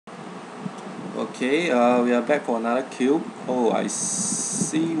Okay, we are back for another cube. Oh, I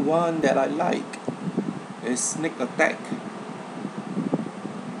see one that I like. It's sneak attack.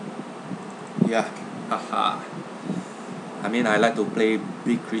 Yeah, haha. I mean, I like to play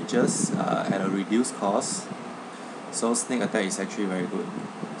big creatures at a reduced cost. So sneak attack is actually very good.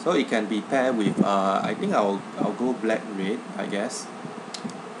 So it can be paired with I think I'll go black red, I guess.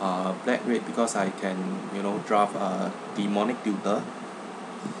 Black red because I can draft a demonic tutor.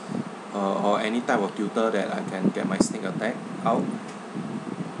 Or any type of tutor that I can get my sneak attack out.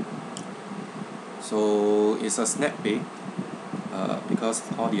 So it's a snap pick because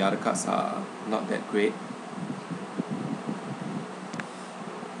all the other cards are not that great.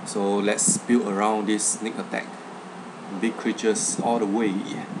 So let's build around this sneak attack. Big creatures all the way.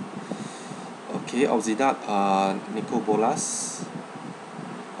 Okay, Auxidat Nicobolas.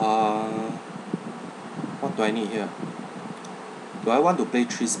 What do I need here? Do I want to play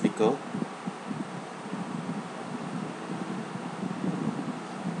Tree Speaker?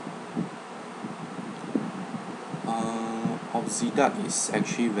 Auxidat is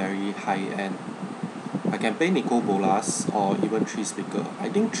actually very high end. I can play Nicobolas or even Tree Speaker. I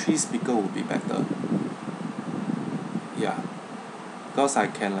think Tree Speaker would be better. Yeah. Because I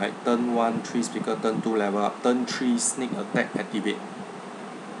can like turn 1 Tree Speaker, turn 2 level up, turn 3 sneak attack activate.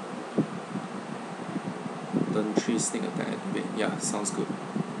 Turn 3 sneak attack activate. Yeah, sounds good.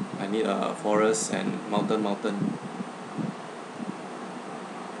 I need a forest and mountain.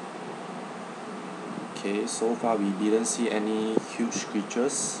 Okay, so far we didn't see any huge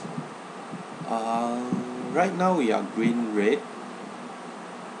creatures. Right now we are green red.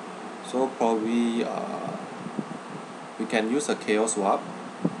 So probably we can use a chaos warp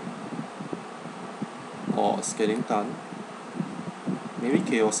or scaling ton. Maybe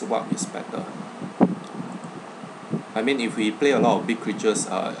chaos warp is better. I mean, if we play a lot of big creatures,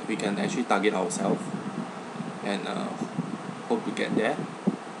 we can actually target ourselves and hope to get there.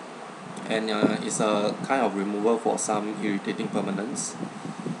 And it's a kind of removal for some irritating permanents,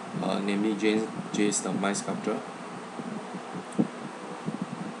 namely Jace the Mind Sculptor.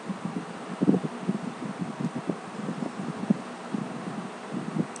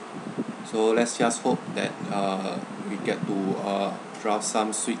 So let's just hope that we get to draft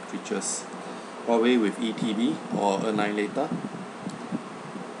some sweet creatures, probably with ETB or Annihilator.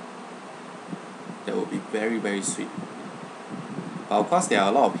 That would be very very sweet. But of course, there are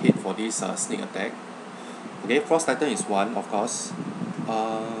a lot of hate for this sneak attack. Okay, Frost Titan is one, of course.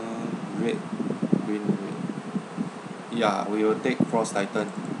 Red, green, red. Yeah, we will take Frost Titan.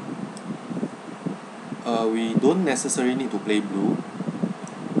 We don't necessarily need to play blue.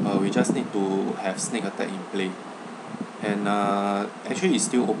 We just need to have sneak attack in play. And actually it's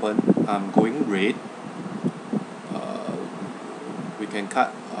still open. I'm going red. We can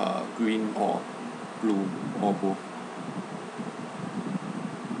cut green or blue or both.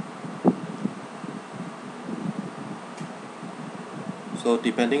 So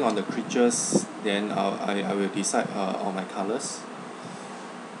depending on the creatures, then I will decide on my colors.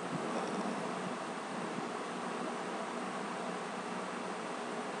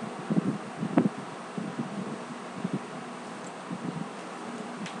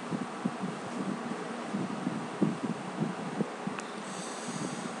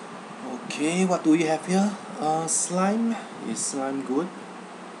 Okay, what do we have here? Slime. Is slime good?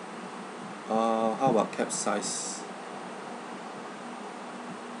 How about capsize?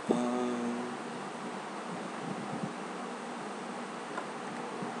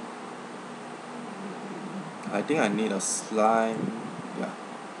 I think I need a slime. Yeah.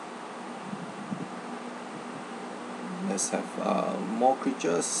 Let's have more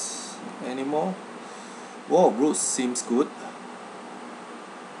creatures. Any more? Wall of Roots seems good.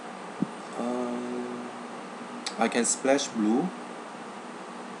 I can splash blue,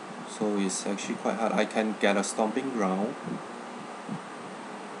 so it's actually quite hard. I can get a stomping ground.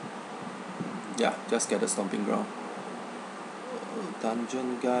 Yeah, just get a stomping ground.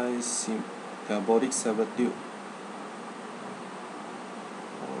 Dungeon guys, diabolic servitude.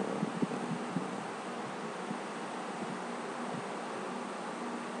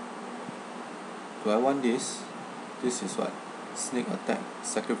 Do I want this? This is what? Sneak attack,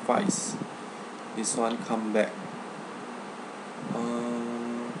 sacrifice. This one come back.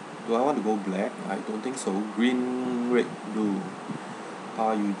 Do I want to go black? I don't think so. Green, red, blue.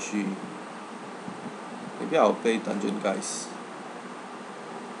 RUG. Maybe I'll play dungeon guys.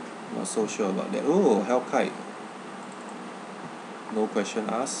 Not so sure about that. Oh, Hellkite. No question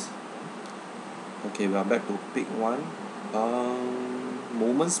asked. Okay, we are back to pick one.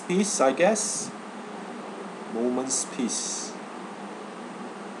 Moment's Peace, I guess. Moment's Peace.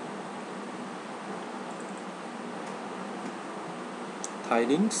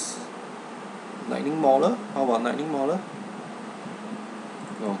 Tidings. Lightning Mauler. How about Lightning Mauler?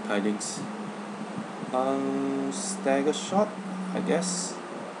 No, Tidings. Stagger Shot, I guess.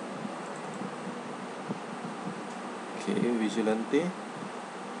 Okay, Vigilante.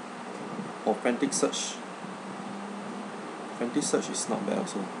 Or Frantic Search. Frantic Search is not bad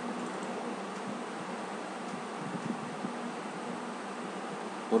also.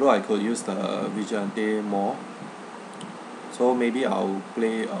 Although I could use the Vigilante more. So maybe I'll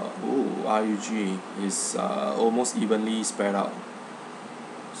play RUG is almost evenly spread out.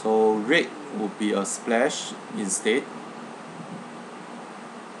 So red would be a splash instead.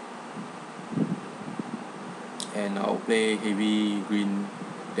 And I'll play heavy green,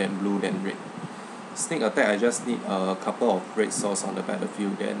 then blue, then red. Sneak attack, I just need a couple of red swords on the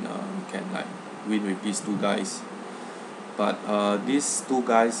battlefield, then we can like win with these two guys. But these two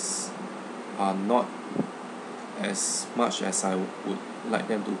guys are not as much as I would like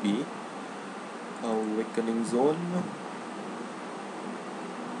them to be. Awakening Zone.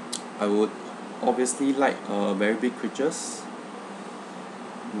 I would obviously like very big creatures,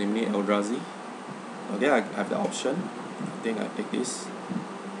 namely Eldrazi. Okay, I have the option. I think I take this.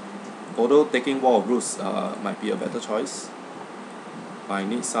 Although taking Wall of Roots might be a better choice. I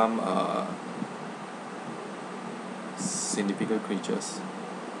need some significant creatures.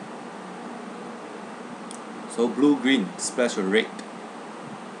 So blue-green, splash a red.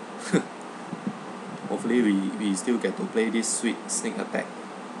 Hopefully we still get to play this sweet sneak attack.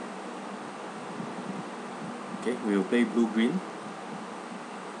 Okay, we will play blue-green.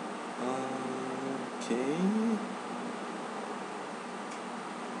 Okay.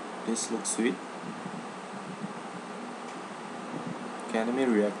 This looks sweet. Enemy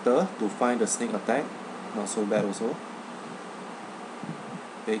Reactor to find the sneak attack. Not so bad also.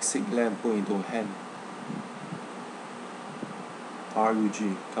 Basic Lamp put into hand.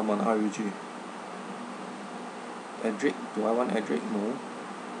 RUG. Come on, RUG. Edric. Do I want Edric? No.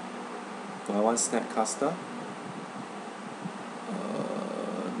 Do I want Snapcaster?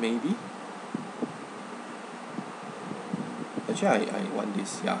 Maybe. Actually, I want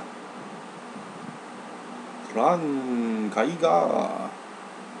this. Yeah. Run! Kaiga!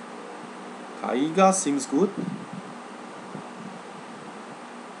 Kaiga seems good.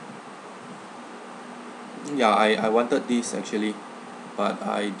 Yeah, I wanted this actually, but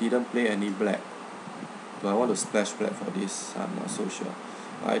I didn't play any black. Do I want to splash black for this? I'm not so sure.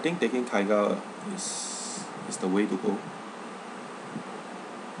 I think taking Kaiga is the way to go.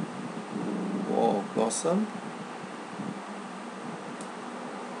 Wall of Blossom.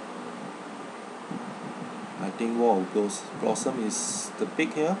 I think Wall of Blossom is the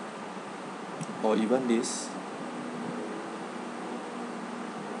pick here, or even this.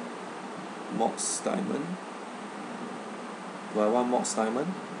 Mox Diamond. Do I want Mox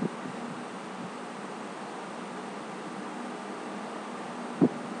Diamond?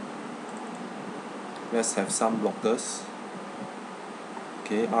 Let's have some blockers.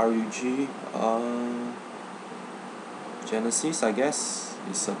 Okay, RUG. Genesis, I guess,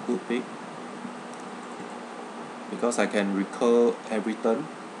 is a good pick because I can recur every turn.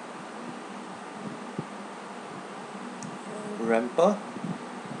 Ramper.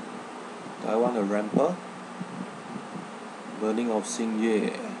 Do I want a Ramper? Burning of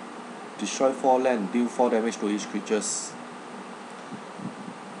Xingye. Destroy 4 land, deal 4 damage to each creatures.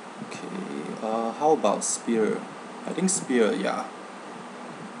 Okay, how about Spear? I think Spear, yeah.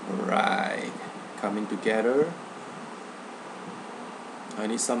 Alright, coming together. I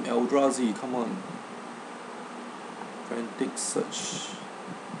need some Eldrazi, come on. Frantic Search.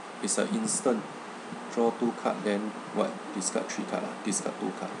 It's an instant. Draw 2 card, then what? Discard 3 card, discard 2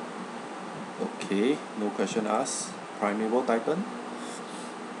 card. Okay, no question asked. Primeval Titan.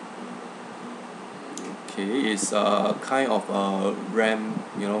 Okay, it's kind of a ramp,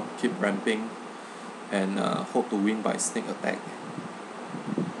 you know, keep ramping and hope to win by sneak attack.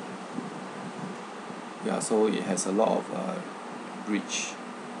 Yeah, so it has a lot of reach.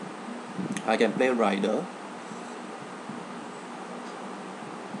 I can play Rider,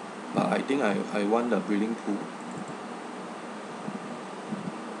 but I think I want the Breeding Pool.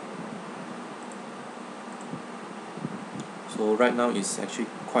 So right now it's actually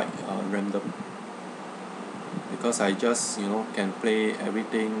quite random because I just, you know, can play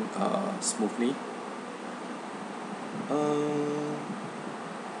everything smoothly.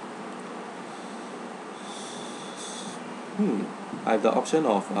 I have the option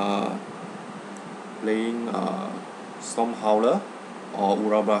of playing Storm Howler or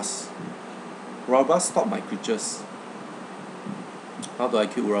Urabras. Urabras stop my creatures. How do I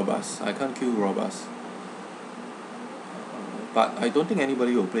kill Urabras? I can't kill Urabras. But I don't think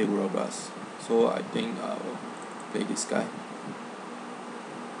anybody will play Urabras. So I think I'll play this guy.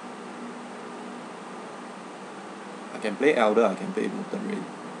 I can play Elder, I can play Mutant Rain.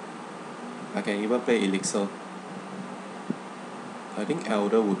 I can even play Elixir. I think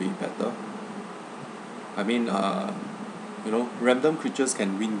Elder would be better. I mean, random creatures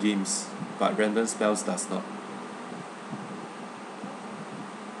can win games, but random spells does not.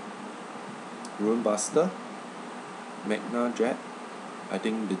 Rune Buster, Magna Jet. I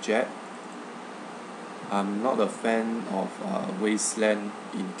think the Jet. I'm not a fan of Wasteland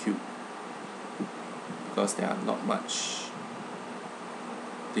in Cube because there are not much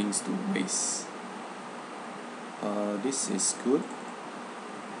things to waste. This is good.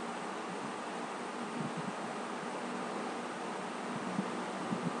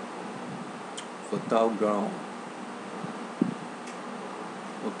 Fertile Ground.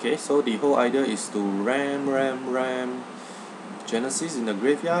 Okay, so the whole idea is to ram Genesis in the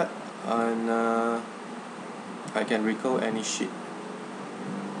graveyard, and I can recall any shit.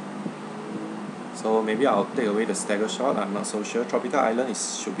 So maybe I'll take away the Stagger Shot, I'm not so sure. Tropical Island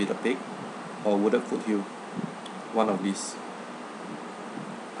should be the pick, or Wooded Foothill, one of these.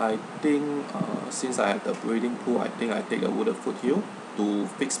 I think since I have the breeding pool, I think I take a Wooded Foothill to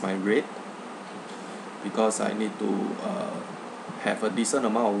fix my rate, because I need to have a decent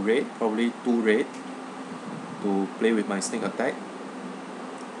amount of rate, probably 2 rate, to play with my sneak attack.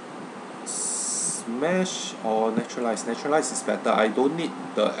 Smash or Neutralize? Neutralize is better. I don't need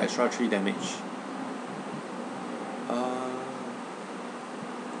the extra 3 damage.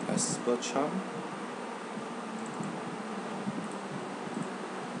 Esper Charm.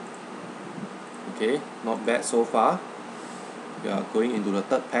 Okay, not bad so far. We are going into the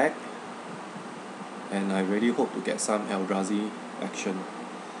third pack, and I really hope to get some Eldrazi action.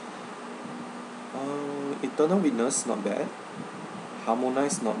 Eternal Witness, not bad.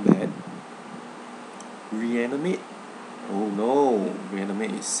 Harmonize, not bad. Reanimate. Oh no,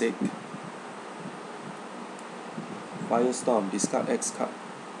 Reanimate is sick. Firestorm, discard X card.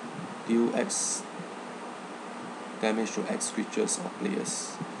 Deal X damage to X creatures or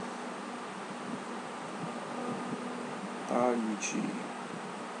players. RG.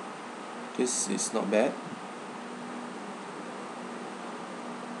 This is not bad.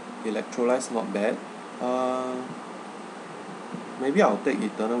 Electrolyze, not bad. Maybe I'll take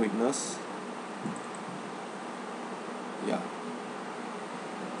Eternal Witness. Yeah.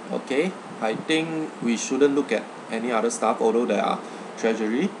 Okay, I think we shouldn't look at any other stuff, although there are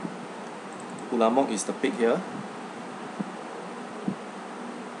Treasury. Ulamog is the pick here,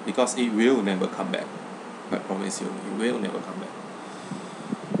 because it will never come back. I promise you, it will never come back.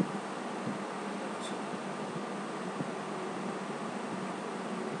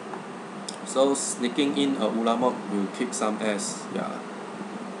 So sneaking in a Ulamog will kick some ass, yeah.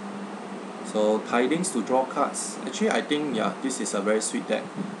 So Tidings to draw cards. Actually, I think, yeah, this is a very sweet deck.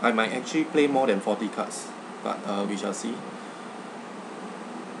 I might actually play more than 40 cards, but we shall see.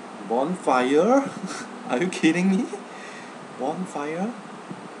 Bonfire? Are you kidding me? Bonfire?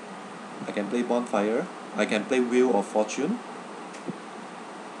 I can play Bonfire. I can play Wheel of Fortune.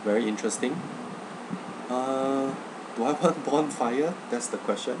 Very interesting. Do I want Bonfire? That's the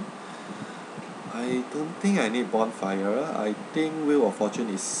question. I don't think I need Bonfire. I think Wheel of Fortune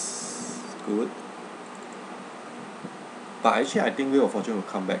is good. But actually, I think Wheel of Fortune will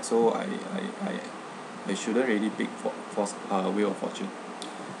come back, so I shouldn't really pick Wheel of Fortune.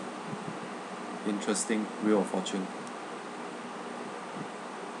 Interesting, Wheel of Fortune.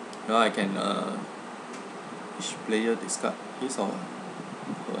 Now I can each player discard his or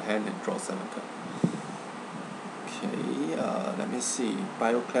her hand and draw 7 cards. Okay, let me see.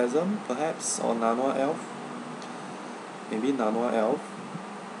 Bioclasm, perhaps, or Nanoa Elf. Maybe Nanoa Elf.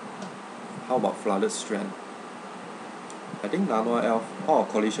 How about Flooded Strand? I think Nanoa Elf. Oh,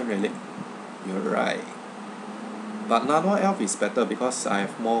 Collision Relic. You're right. But Nanoa Elf is better because I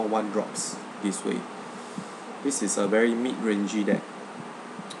have more 1-drops this way. This is a very mid-rangey deck.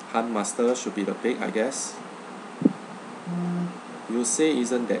 Hunt Master should be the pick, I guess. You say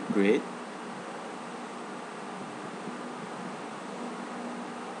isn't that great.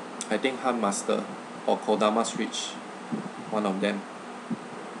 I think Hunt Master or Kodama's Reach, one of them.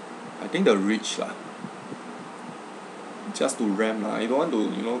 I think the Reach lah. Just to ram lah. I don't want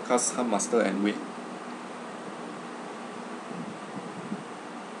to, cast Hunt Master and wait.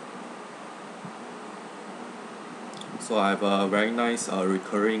 So I have a very nice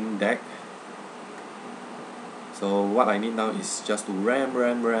recurring deck. So what I need now is just to ram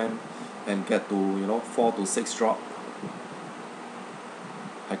and get to 4 to 6 drop.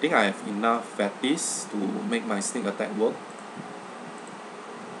 I think I have enough fatties to make my sneak attack work.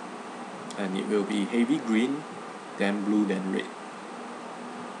 and it will be heavy green, then blue, then red.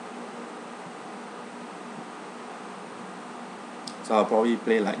 So I'll probably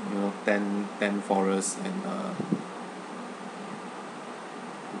play like 10 forest and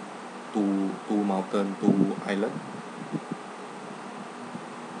two mountain, 2 island.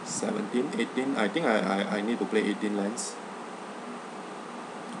 17, 18. I think I need to play 18 lands.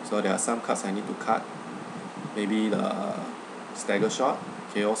 So there are some cards I need to cut. Maybe the stagger shot,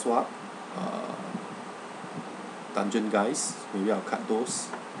 chaos swap, dungeon guys. Maybe I'll cut those.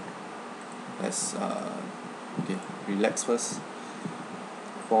 Let's okay, relax first.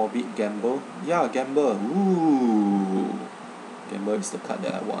 4-bit gamble. Yeah, gamble. Ooh, gamble is the card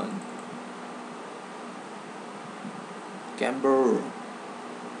that I want. Gamble.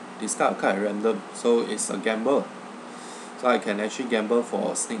 Discard a card at random, so it's a gamble. So I can actually gamble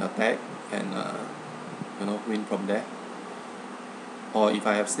for sneak attack and win from there. Or if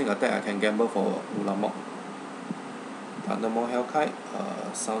I have sneak attack, I can gamble for Ulamog. Thundermaw Hellkite,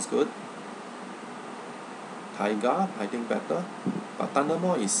 sounds good. Taiga, I think better. But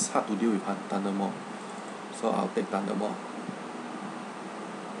Thundermaw is hard to deal with Thundermaw. So I'll take Thundermaw.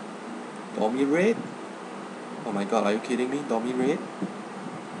 Dominate? Oh my god, are you kidding me? Dominate?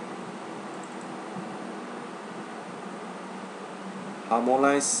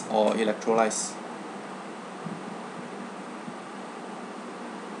 Harmonize or Electrolyze?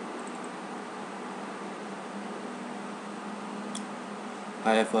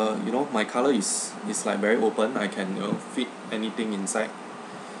 I have my color is like very open. I can fit anything inside.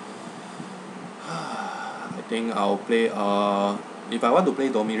 I think I'll play if I want to play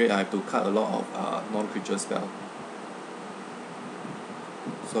Dominate, I have to cut a lot of non-creature spell.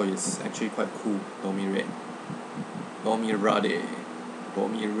 So it's actually quite cool. Dominate. Dominate.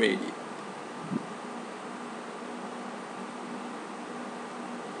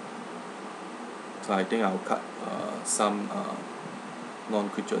 So I think I'll cut some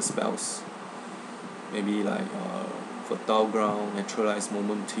non-creature spells. Maybe like Fertile Ground, Neutralize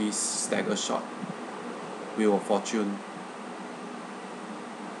Momentis, Stagger Shot, Wheel of Fortune.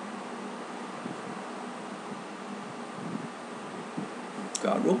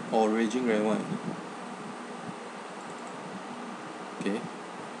 Garou or Raging Red Wine. Okay,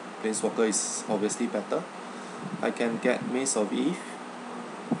 Planeswalker is obviously better. I can get Maze of Eve.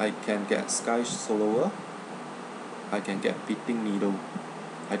 I can get Sky Solower. I can get Beating Needle.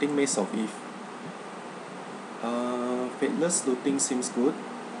 I think Maze of Eve. Fateless Looting seems good.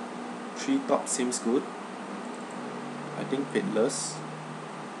 Treetop seems good. I think Fateless.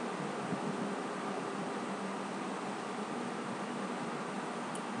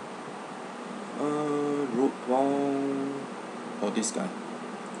 Root Wall or this guy.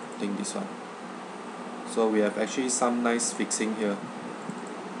 I think this one. So we have actually some nice fixing here.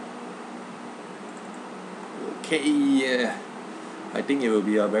 Okay, yeah. I think it will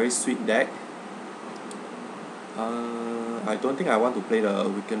be a very sweet deck. I don't think I want to play the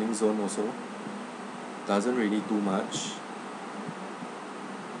Awakening Zone also. Doesn't really do much.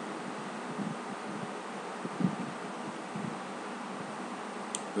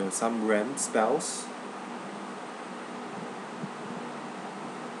 We have some ramp spells.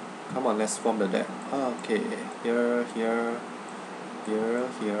 Come on, let's form the deck. Okay, here.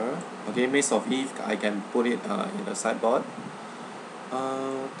 Okay, Maze of Eve, I can put it in the sideboard.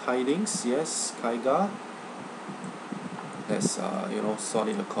 Tidings, yes. Kaiga. Let's sort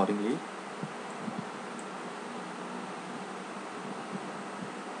it accordingly.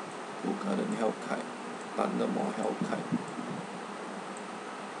 Garden Hellkite, Thundermaw Hellkite.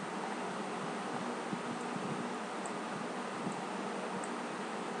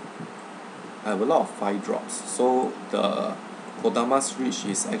 I have a lot of 5-drops, so the Kodama's Reach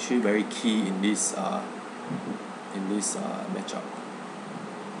is actually very key in this matchup.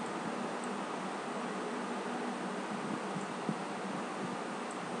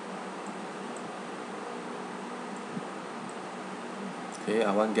 Okay,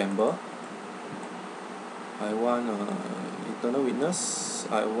 I want Gamble. I want Eternal Witness.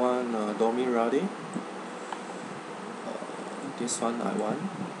 I want Domirade. This one I want.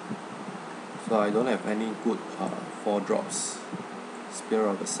 So I don't have any good 4-drops. Spear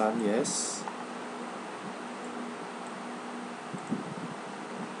of the Sun, yes.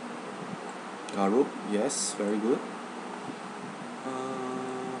 Garou, yes, very good.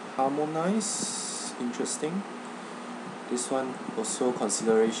 Harmonize, interesting. This one also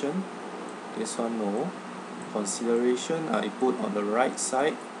consideration. This one no. Consideration I put on the right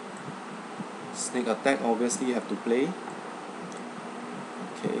side. Sneak attack obviously have to play.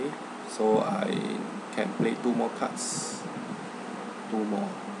 Okay, so I can play 2 more cards. 2 more.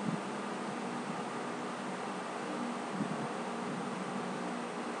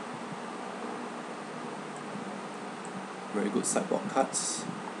 very good sideboard cards.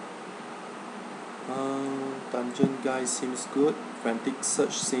 Dungeon Guy seems good. Frantic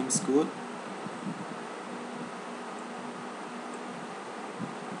Search seems good.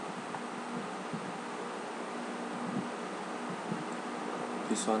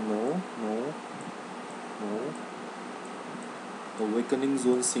 This one, no. Awakening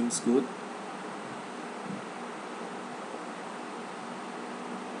Zone seems good.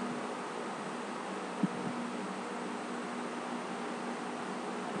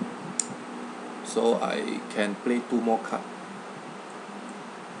 So I can play 2 more cards.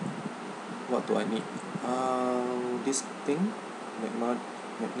 What do I need? This thing,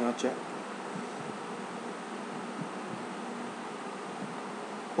 Magna Jack.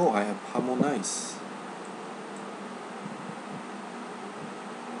 Oh, I have Harmonize.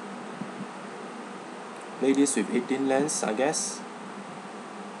 Play this with 18 lands, I guess.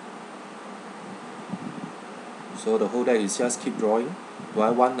 So the whole deck is just keep drawing. Do I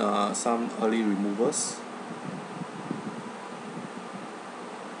want some early removers?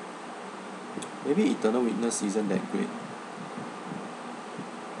 Maybe Eternal Witness isn't that great.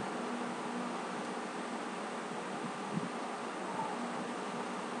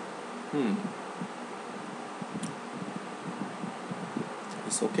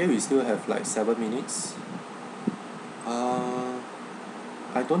 It's okay, we still have like 7 minutes.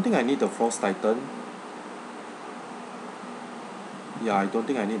 I don't think I need the Frost Titan. Yeah, I don't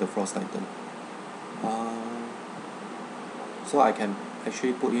think I need the Frost Titan. So I can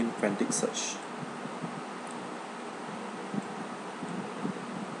actually put in Frantic Search.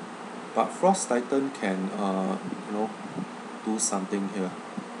 But Frost Titan can, do something here.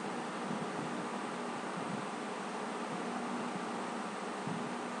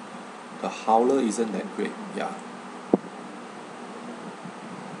 The Howler isn't that great, yeah.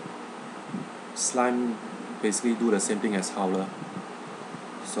 Slime basically do the same thing as Howler.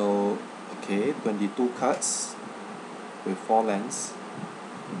 So, okay, 22 cards with 4 lands.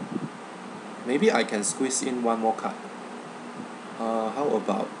 Maybe I can squeeze in 1 more card. How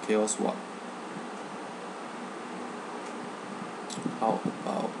about Chaos Warp? How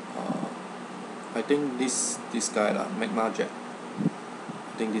about I think this guy lah, Magma Jet.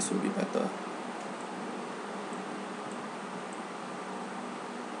 I think this will be better.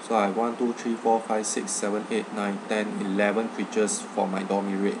 So I have 1, 2, 3, 4, 5, 6, 7, 8, 9, 10, 11 creatures for my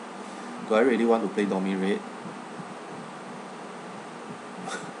Dormi Raid. Do I really want to play Dormi Raid?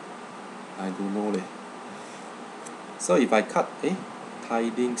 I don't know leh. So if I cut,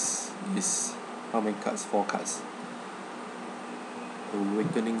 Tidings is how many cards? 4 cards.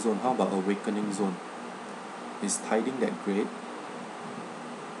 Awakening Zone. How about Awakening Zone? Is Tiding that great?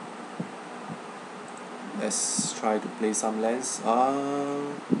 Let's try to play some lands.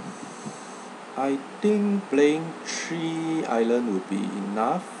 I think playing 3 island would be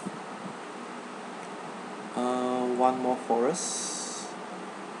enough. 1 more forest.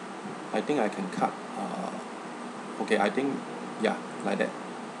 I think I can cut. Okay, I think, yeah, like that.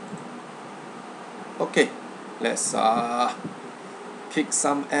 Okay, let's kick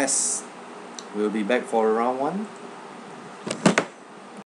some ass. We'll be back for round 1.